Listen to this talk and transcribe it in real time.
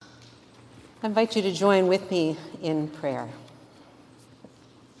I invite you to join with me in prayer.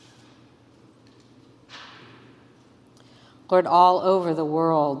 Lord, all over the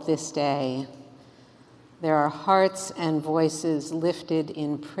world this day, there are hearts and voices lifted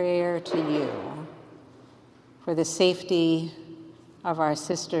in prayer to you for the safety of our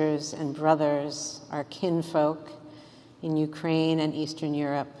sisters and brothers, our kinfolk in Ukraine and Eastern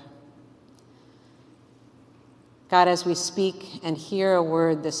Europe. God, as we speak and hear a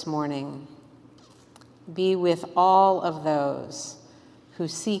word this morning, be with all of those who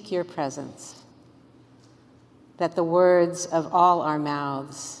seek your presence, that the words of all our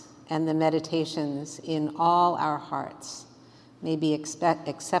mouths and the meditations in all our hearts may be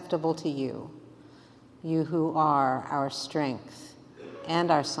acceptable to you, you who are our strength and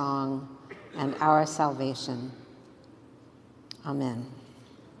our song and our salvation. Amen.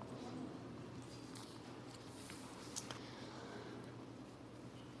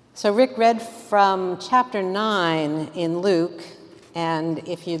 So Rick read from chapter 9 in Luke, and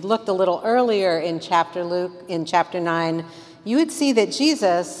if you'd looked a little earlier in chapter 9, you would see that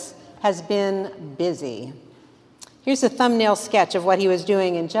Jesus has been busy. Here's a thumbnail sketch of what he was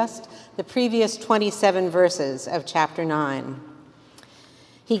doing in just the previous 27 verses of chapter 9.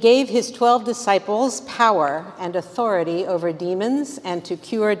 He gave his 12 disciples power and authority over demons and to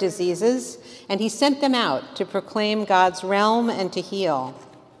cure diseases, and he sent them out to proclaim God's realm and to heal.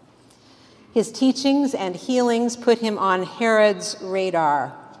 His teachings and healings put him on Herod's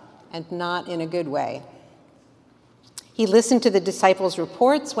radar, and not in a good way. He listened to the disciples'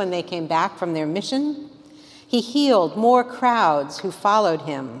 reports when they came back from their mission. He healed more crowds who followed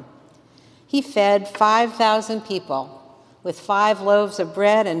him. He fed 5,000 people with 5 loaves of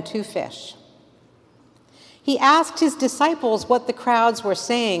bread and 2 fish. He asked his disciples what the crowds were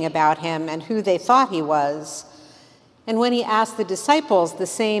saying about him and who they thought he was. And when he asked the disciples the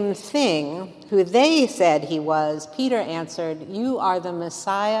same thing, who they said he was, Peter answered, "You are the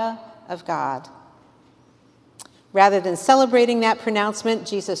Messiah of God." Rather than celebrating that pronouncement,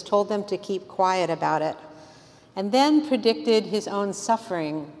 Jesus told them to keep quiet about it, and then predicted his own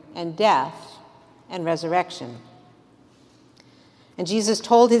suffering and death and resurrection. And Jesus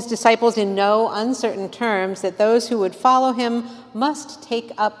told his disciples in no uncertain terms that those who would follow him must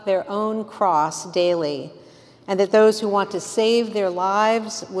take up their own cross daily, and that those who want to save their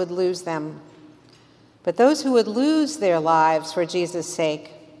lives would lose them. But those who would lose their lives for Jesus'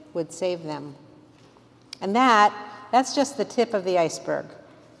 sake would save them. And that's just the tip of the iceberg.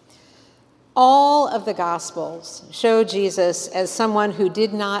 All of the Gospels show Jesus as someone who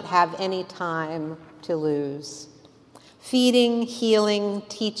did not have any time to lose. Feeding, healing,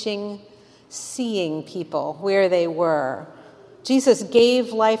 teaching, seeing people where they were. Jesus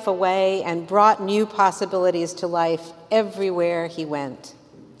gave life away and brought new possibilities to life everywhere he went.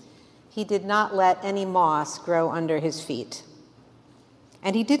 He did not let any moss grow under his feet.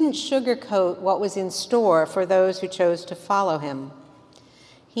 And he didn't sugarcoat what was in store for those who chose to follow him.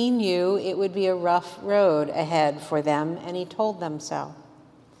 He knew it would be a rough road ahead for them, and he told them so.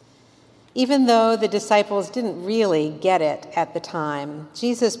 Even though the disciples didn't really get it at the time,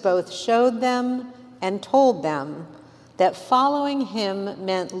 Jesus both showed them and told them that following him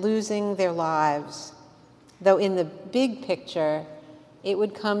meant losing their lives, though in the big picture, it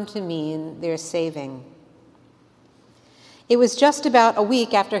would come to mean their saving. It was just about a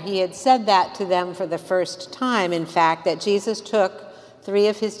week after he had said that to them for the first time, in fact, that Jesus took 3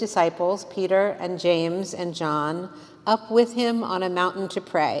 of his disciples, Peter and James and John, up with him on a mountain to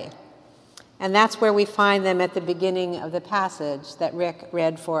pray. And that's where we find them at the beginning of the passage that Rick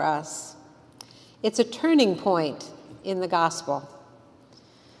read for us. It's a turning point in the gospel.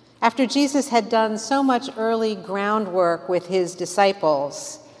 After Jesus had done so much early groundwork with his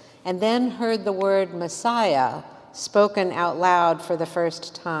disciples and then heard the word Messiah spoken out loud for the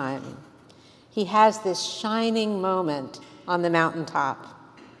first time, he has this shining moment on the mountaintop.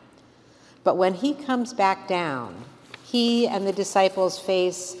 But when he comes back down, he and the disciples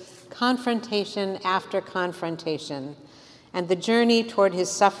face confrontation after confrontation, and the journey toward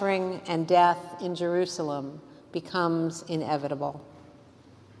his suffering and death in Jerusalem becomes inevitable.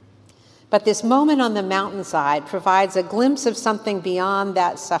 But this moment on the mountainside provides a glimpse of something beyond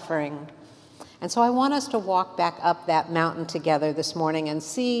that suffering. And so I want us to walk back up that mountain together this morning and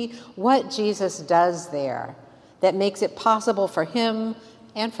see what Jesus does there that makes it possible for him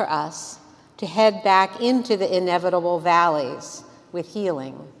and for us to head back into the inevitable valleys with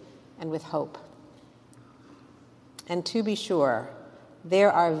healing and with hope. And to be sure,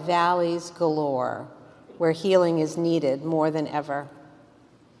 there are valleys galore where healing is needed more than ever.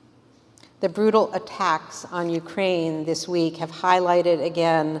 The brutal attacks on Ukraine this week have highlighted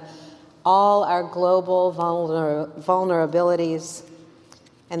again all our global vulnerabilities,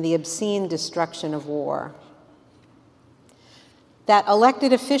 and the obscene destruction of war. That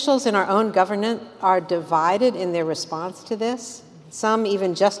elected officials in our own government are divided in their response to this, some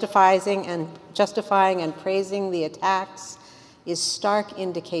even justifying and praising the attacks, is stark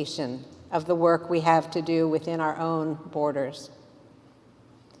indication of the work we have to do within our own borders.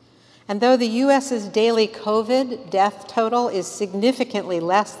 And though the U.S.'s daily COVID death total is significantly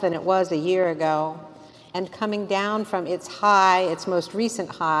less than it was a year ago, and coming down from its most recent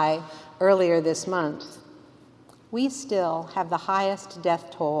high, earlier this month, we still have the highest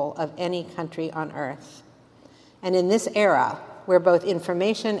death toll of any country on earth. And in this era, where both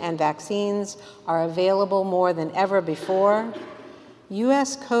information and vaccines are available more than ever before,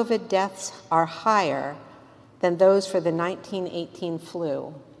 U.S. COVID deaths are higher than those for the 1918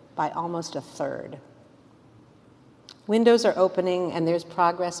 flu by almost a third. Windows are opening and there's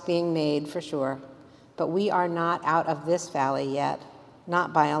progress being made for sure, but we are not out of this valley yet,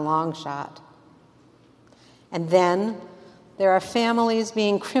 not by a long shot. And then there are families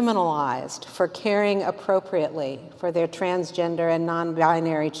being criminalized for caring appropriately for their transgender and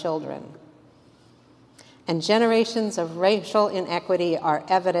non-binary children. And generations of racial inequity are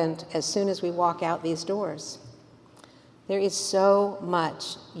evident as soon as we walk out these doors. There is so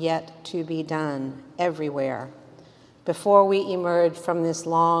much yet to be done everywhere before we emerge from this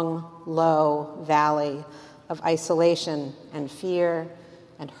long, low valley of isolation and fear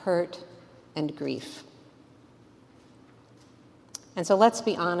and hurt and grief. And so let's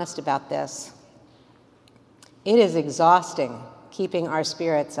be honest about this. It is exhausting keeping our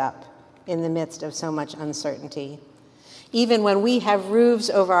spirits up in the midst of so much uncertainty, even when we have roofs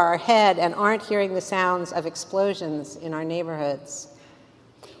over our head and aren't hearing the sounds of explosions in our neighborhoods.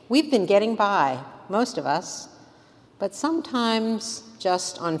 We've been getting by, most of us, but sometimes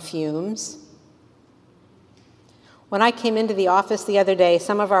just on fumes. When I came into the office the other day,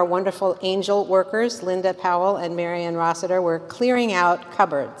 some of our wonderful angel workers, Linda Powell and Marianne Rossiter, were clearing out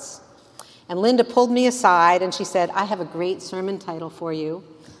cupboards. And Linda pulled me aside and she said, "I have a great sermon title for you."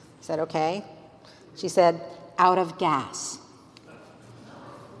 I said, "Okay." She said, "Out of gas."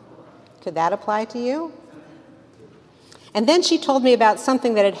 Could that apply to you? And then she told me about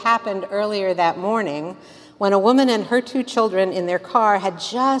something that had happened earlier that morning when a woman and her 2 children in their car had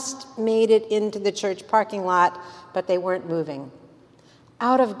just made it into the church parking lot, but they weren't moving.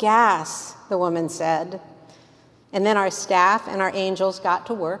 "Out of gas," the woman said. And then our staff and our angels got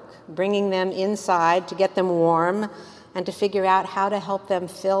to work, bringing them inside to get them warm and to figure out how to help them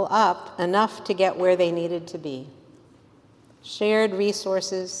fill up enough to get where they needed to be. Shared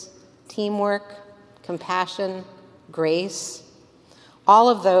resources, teamwork, compassion, grace, all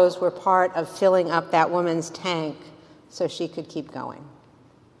of those were part of filling up that woman's tank so she could keep going.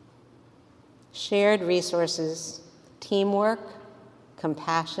 Shared resources, teamwork,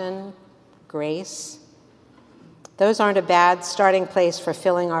 compassion, grace. Those aren't a bad starting place for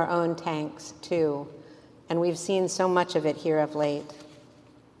filling our own tanks, too, and we've seen so much of it here of late.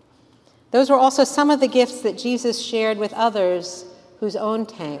 Those were also some of the gifts that Jesus shared with others whose own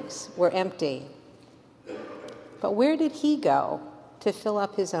tanks were empty. But where did he go to fill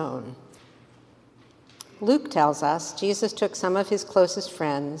up his own? Luke tells us Jesus took some of his closest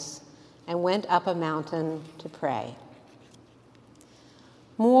friends and went up a mountain to pray.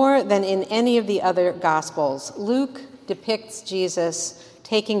 More than in any of the other Gospels, Luke depicts Jesus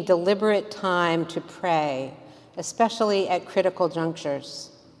taking deliberate time to pray, especially at critical junctures.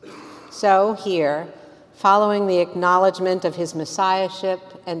 So here, following the acknowledgement of his messiahship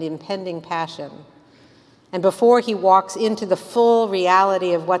and impending passion, and before he walks into the full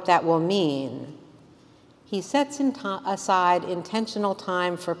reality of what that will mean, he sets aside intentional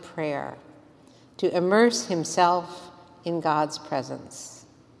time for prayer to immerse himself in God's presence.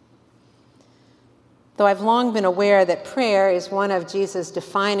 Though I've long been aware that prayer is one of Jesus'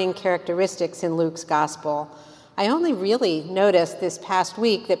 defining characteristics in Luke's gospel, I only really noticed this past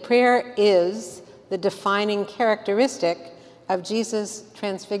week that prayer is the defining characteristic of Jesus'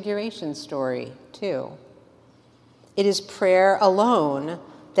 transfiguration story, too. It is prayer alone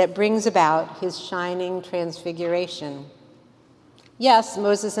that brings about his shining transfiguration. Yes,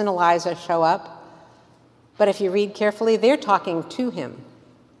 Moses and Elijah show up, but if you read carefully, they're talking to him.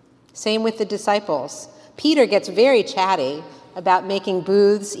 Same with the disciples. Peter gets very chatty about making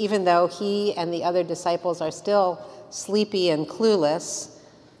booths, even though he and the other disciples are still sleepy and clueless,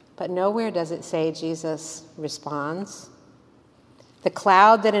 but nowhere does it say Jesus responds. The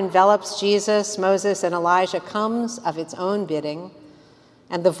cloud that envelops Jesus, Moses, and Elijah comes of its own bidding,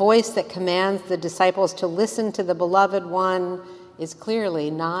 and the voice that commands the disciples to listen to the beloved one is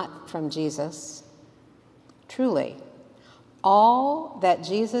clearly not from Jesus. Truly, all that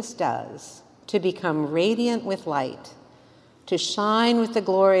Jesus does to become radiant with light, to shine with the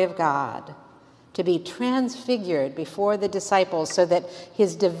glory of God, to be transfigured before the disciples so that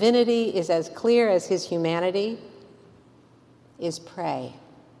his divinity is as clear as his humanity, is pray.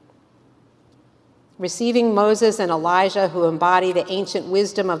 Receiving Moses and Elijah, who embody the ancient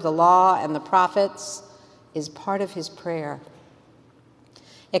wisdom of the law and the prophets, is part of his prayer.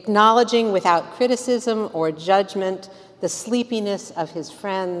 Acknowledging without criticism or judgment the sleepiness of his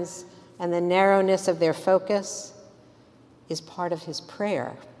friends and the narrowness of their focus is part of his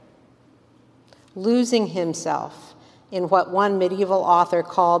prayer. Losing himself in what one medieval author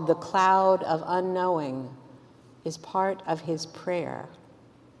called the cloud of unknowing is part of his prayer.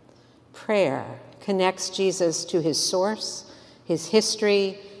 Prayer connects Jesus to his source, his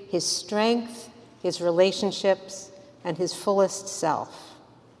history, his strength, his relationships, and his fullest self.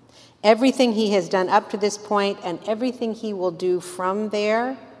 Everything he has done up to this point and everything he will do from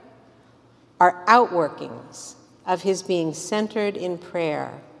there are outworkings of his being centered in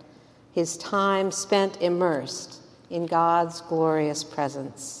prayer, his time spent immersed in God's glorious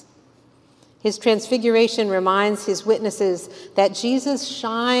presence. His transfiguration reminds his witnesses that Jesus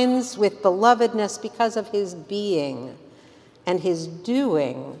shines with belovedness because of his being, and his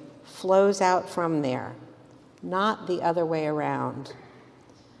doing flows out from there, not the other way around.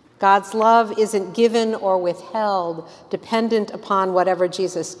 God's love isn't given or withheld, dependent upon whatever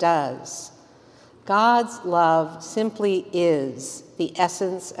Jesus does. God's love simply is the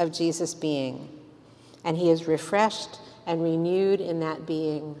essence of Jesus' being, and he is refreshed and renewed in that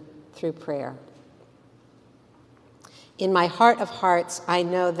being through prayer. In my heart of hearts, I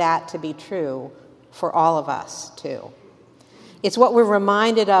know that to be true for all of us, too. It's what we're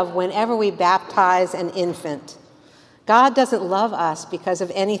reminded of whenever we baptize an infant. God doesn't love us because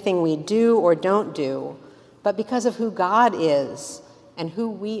of anything we do or don't do, but because of who God is and who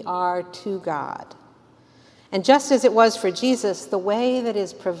we are to God. And just as it was for Jesus, the way that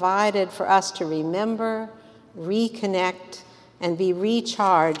is provided for us to remember, reconnect, and be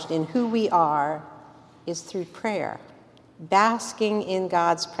recharged in who we are is through prayer, basking in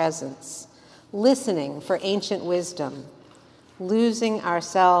God's presence, listening for ancient wisdom, losing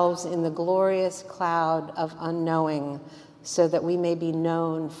ourselves in the glorious cloud of unknowing so that we may be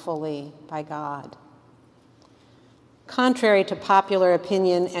known fully by God. Contrary to popular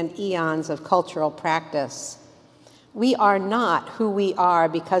opinion and eons of cultural practice, we are not who we are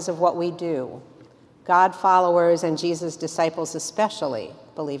because of what we do. God followers and Jesus disciples especially,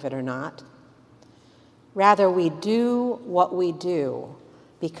 believe it or not. Rather, we do what we do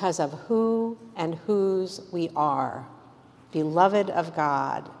because of who and whose we are, beloved of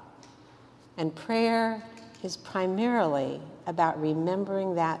God. And prayer is primarily about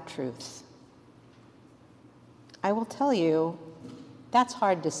remembering that truth. I will tell you, that's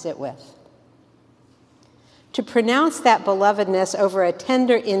hard to sit with. To pronounce that belovedness over a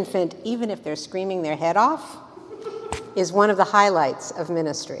tender infant, even if they're screaming their head off, is one of the highlights of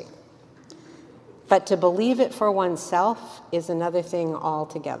ministry. But to believe it for oneself is another thing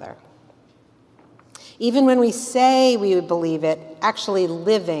altogether. Even when we say we would believe it, actually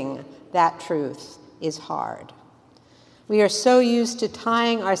living that truth is hard. We are so used to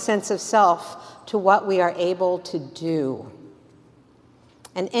tying our sense of self to what we are able to do.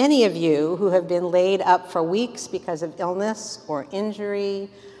 And any of you who have been laid up for weeks because of illness or injury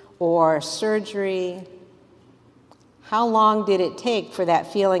or surgery, how long did it take for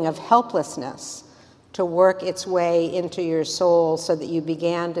that feeling of helplessness to work its way into your soul so that you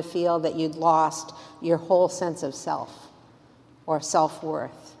began to feel that you'd lost your whole sense of self or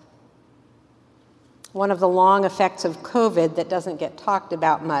self-worth? One of the long effects of COVID that doesn't get talked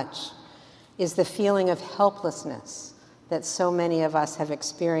about much is the feeling of helplessness that so many of us have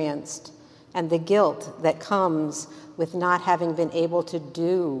experienced, and the guilt that comes with not having been able to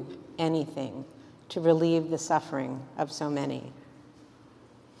do anything to relieve the suffering of so many.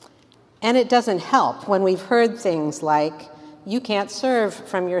 And it doesn't help when we've heard things like, you can't serve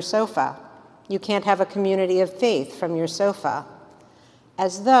from your sofa, you can't have a community of faith from your sofa,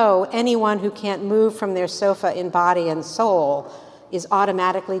 as though anyone who can't move from their sofa in body and soul is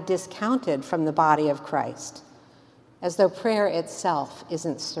automatically discounted from the body of Christ, as though prayer itself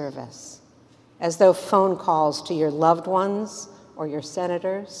isn't service, as though phone calls to your loved ones or your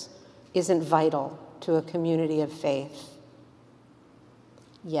senators isn't vital to a community of faith.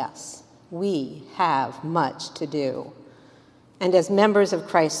 Yes, we have much to do. And as members of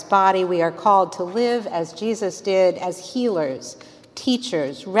Christ's body, we are called to live as Jesus did, as healers,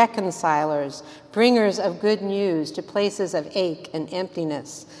 teachers, reconcilers, bringers of good news to places of ache and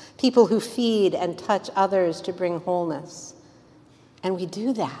emptiness, people who feed and touch others to bring wholeness. And we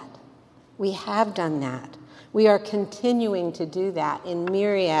do that. We have done that. We are continuing to do that in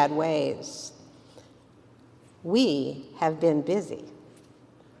myriad ways. We have been busy.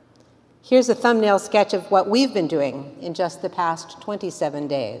 Here's a thumbnail sketch of what we've been doing in just the past 27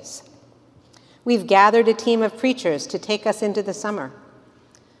 days. We've gathered a team of preachers to take us into the summer.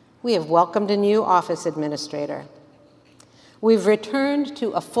 We have welcomed a new office administrator. We've returned to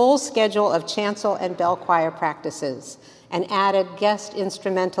a full schedule of chancel and bell choir practices and added guest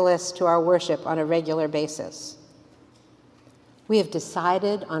instrumentalists to our worship on a regular basis. We have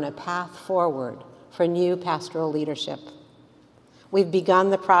decided on a path forward for new pastoral leadership. We've begun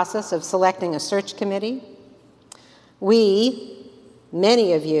the process of selecting a search committee. We,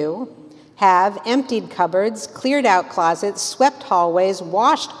 many of you, have emptied cupboards, cleared out closets, swept hallways,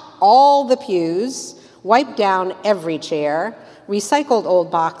 washed all the pews, wiped down every chair, recycled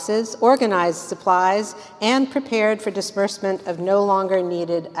old boxes, organized supplies, and prepared for disbursement of no longer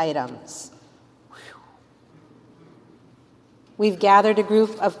needed items. We've gathered a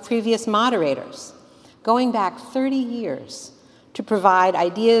group of previous moderators, going back 30 years, to provide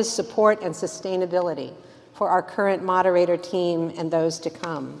ideas, support, and sustainability for our current moderator team and those to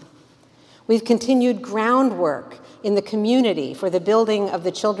come. We've continued groundwork in the community for the building of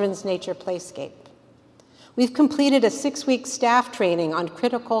the Children's Nature Playscape. We've completed a 6-week staff training on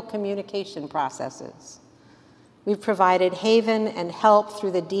critical communication processes. We've provided haven and help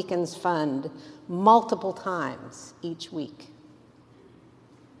through the Deacons Fund multiple times each week.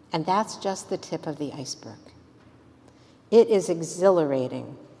 And that's just the tip of the iceberg. It is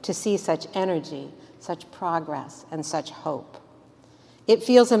exhilarating to see such energy, such progress, and such hope. It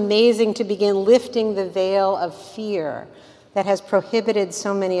feels amazing to begin lifting the veil of fear that has prohibited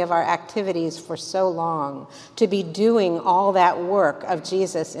so many of our activities for so long, to be doing all that work of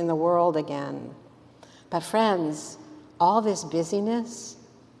Jesus in the world again. But friends, all this busyness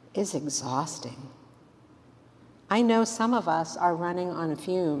is exhausting. I know some of us are running on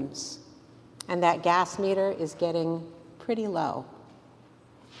fumes, and that gas meter is getting pretty low.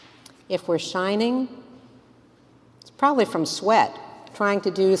 If we're shining, it's probably from sweat, trying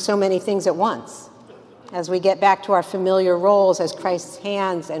to do so many things at once, as we get back to our familiar roles as Christ's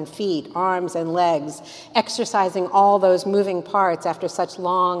hands and feet, arms and legs, exercising all those moving parts after such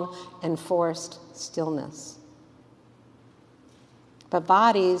long and forced stillness. But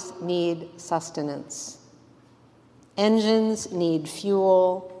bodies need sustenance. Engines need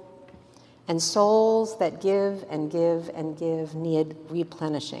fuel, and souls that give and give and give need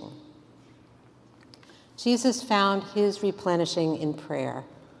replenishing. Jesus found his replenishing in prayer.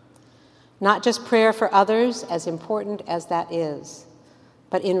 Not just prayer for others, as important as that is,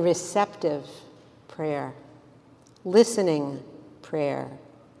 but in receptive prayer, listening prayer,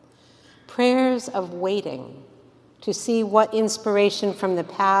 prayers of waiting to see what inspiration from the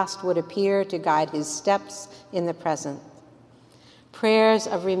past would appear to guide his steps in the present, prayers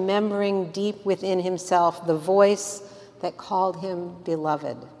of remembering deep within himself the voice that called him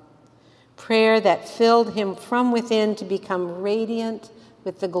beloved, prayer that filled him from within to become radiant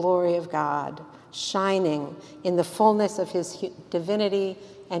with the glory of God, shining in the fullness of his divinity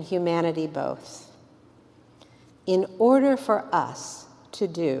and humanity both. In order for us to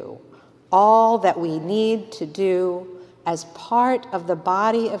do all that we need to do as part of the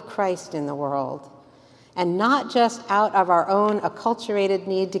body of Christ in the world, and not just out of our own acculturated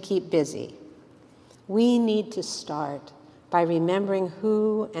need to keep busy, we need to start by remembering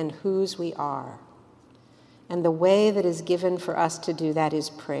who and whose we are. And the way that is given for us to do that is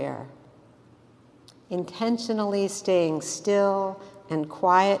prayer. Intentionally staying still and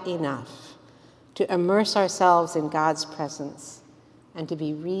quiet enough to immerse ourselves in God's presence and to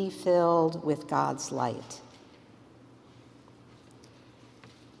be refilled with God's light.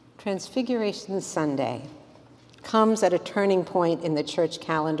 Transfiguration Sunday comes at a turning point in the church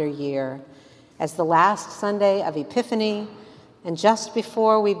calendar year as the last Sunday of Epiphany and just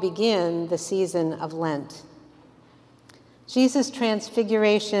before we begin the season of Lent. Jesus'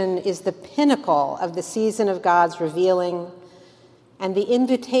 transfiguration is the pinnacle of the season of God's revealing and the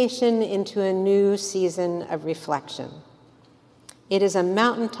invitation into a new season of reflection. It is a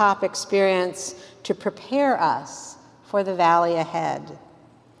mountaintop experience to prepare us for the valley ahead.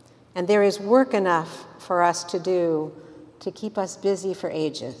 And there is work enough for us to do to keep us busy for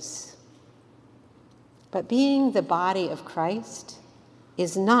ages. But being the body of Christ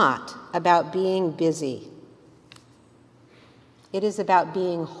is not about being busy. It is about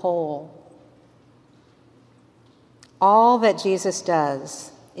being whole. All that Jesus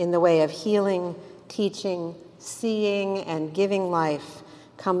does in the way of healing, teaching, seeing, and giving life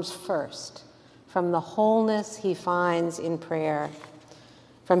comes first from the wholeness he finds in prayer,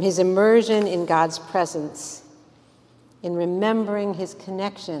 from his immersion in God's presence, in remembering his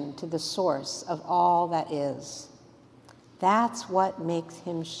connection to the source of all that is. That's what makes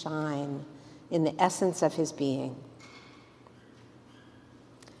him shine in the essence of his being.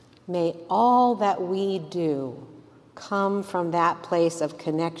 May all that we do come from that place of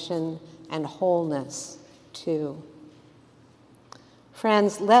connection and wholeness too.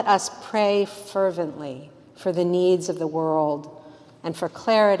 Friends, let us pray fervently for the needs of the world and for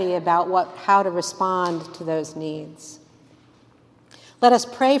clarity about how to respond to those needs. Let us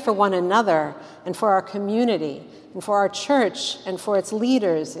pray for one another and for our community and for our church and for its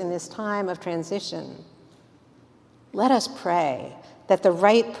leaders in this time of transition. Let us pray that the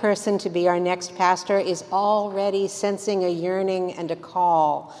right person to be our next pastor is already sensing a yearning and a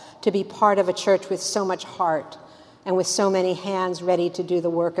call to be part of a church with so much heart and with so many hands ready to do the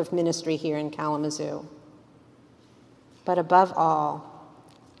work of ministry here in Kalamazoo. But above all,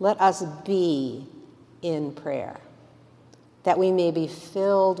 let us be in prayer, that we may be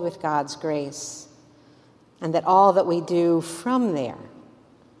filled with God's grace, and that all that we do from there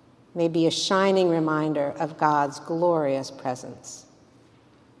may be a shining reminder of God's glorious presence.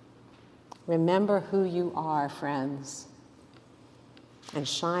 Remember who you are, friends, and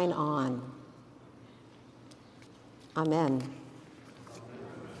shine on. Amen.